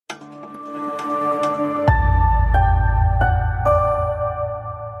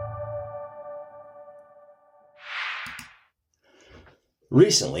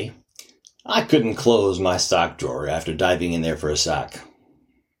Recently, I couldn't close my sock drawer after diving in there for a sock.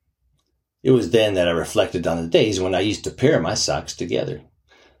 It was then that I reflected on the days when I used to pair my socks together.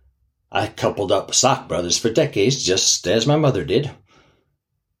 I coupled up sock brothers for decades, just as my mother did.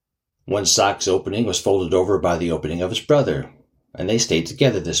 One sock's opening was folded over by the opening of its brother, and they stayed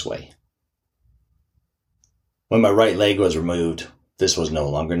together this way. When my right leg was removed, this was no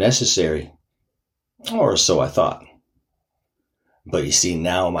longer necessary, or so I thought. But you see,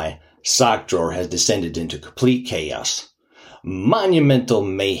 now my sock drawer has descended into complete chaos, monumental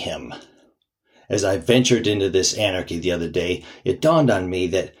mayhem. As I ventured into this anarchy the other day, it dawned on me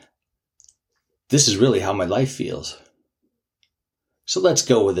that this is really how my life feels. So let's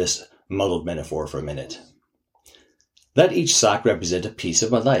go with this muddled metaphor for a minute. Let each sock represent a piece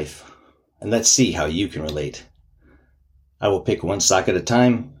of my life, and let's see how you can relate. I will pick one sock at a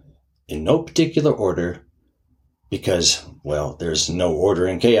time, in no particular order, because, well, there's no order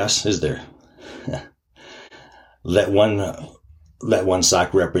in chaos, is there? Let one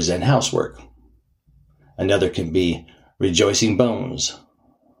sock represent housework. Another can be Rejoicing Bones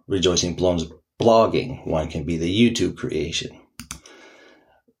blogging. One can be the YouTube creation.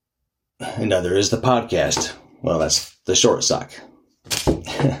 Another is the podcast. Well, that's the short sock.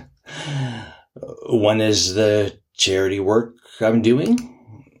 One is the charity work I'm doing.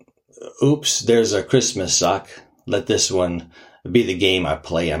 Oops, there's a Christmas sock. Let this one be the game I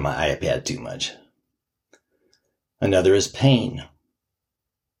play on my iPad too much. Another is pain.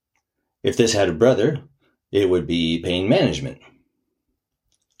 If this had a brother, it would be pain management.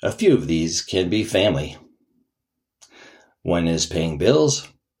 A few of these can be family. One is paying bills.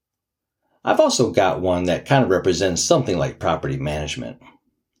 I've also got one that kind of represents something like property management.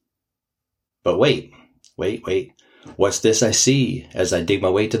 But wait. What's this I see as I dig my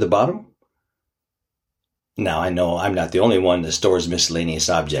way to the bottom? Now I know I'm not the only one that stores miscellaneous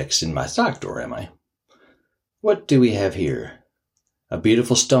objects in my sock drawer, am I? What do we have here? A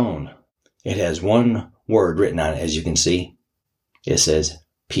beautiful stone. It has one word written on it, as you can see. It says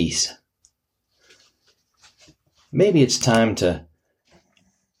peace. Maybe it's time to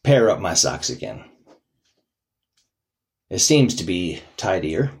pair up my socks again. It seems to be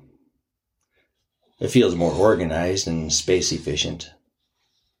tidier. It feels more organized and space efficient.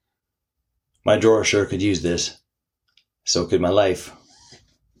 My drawer sure could use this. So could my life.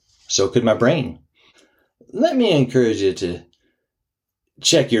 So could my brain. Let me encourage you to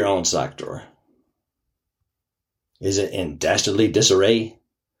check your own sock drawer. Is it in dastardly disarray?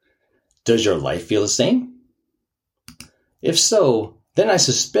 Does your life feel the same? If so, then I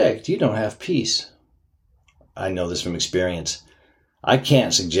suspect you don't have peace. I know this from experience. I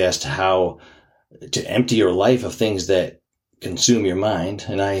can't suggest how to empty your life of things that consume your mind,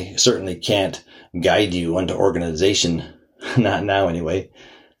 and I certainly can't guide you into organization, not now anyway,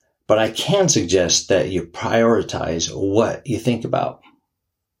 but I can suggest that you prioritize what you think about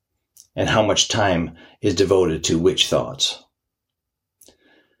and how much time is devoted to which thoughts.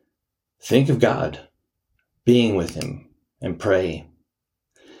 Think of God, being with Him, and pray.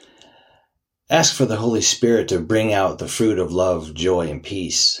 Ask for the Holy Spirit to bring out the fruit of love, joy, and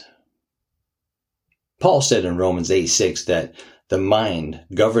peace. Paul said in Romans 8:6 that the mind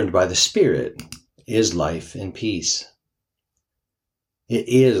governed by the Spirit is life and peace. It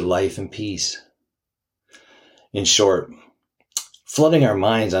is life and peace. In short, flooding our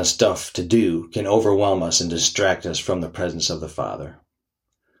minds on stuff to do can overwhelm us and distract us from the presence of the Father.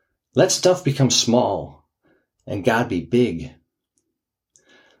 Let stuff become small and God be big.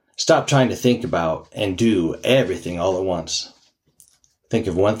 Stop trying to think about and do everything all at once. Think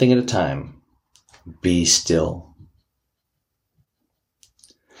of one thing at a time. Be still.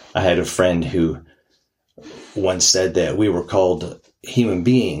 I had a friend who once said that we were called human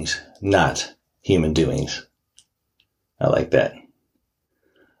beings, not human doings. I like that.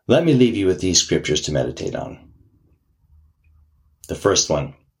 Let me leave you with these scriptures to meditate on. The first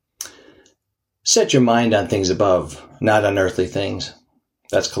one. Set your mind on things above, not on earthly things.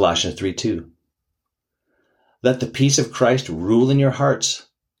 That's Colossians 3:2. Let the peace of Christ rule in your hearts,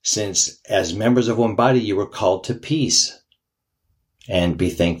 since as members of one body you were called to peace, and be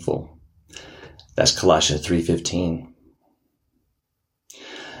thankful. That's Colossians 3:15.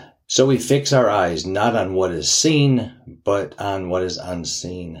 So we fix our eyes not on what is seen, but on what is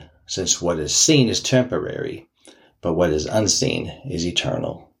unseen, since what is seen is temporary, but what is unseen is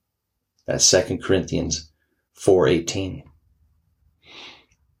eternal. That's 2 Corinthians 4:18.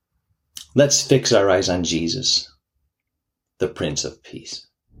 Let's fix our eyes on Jesus, the Prince of Peace.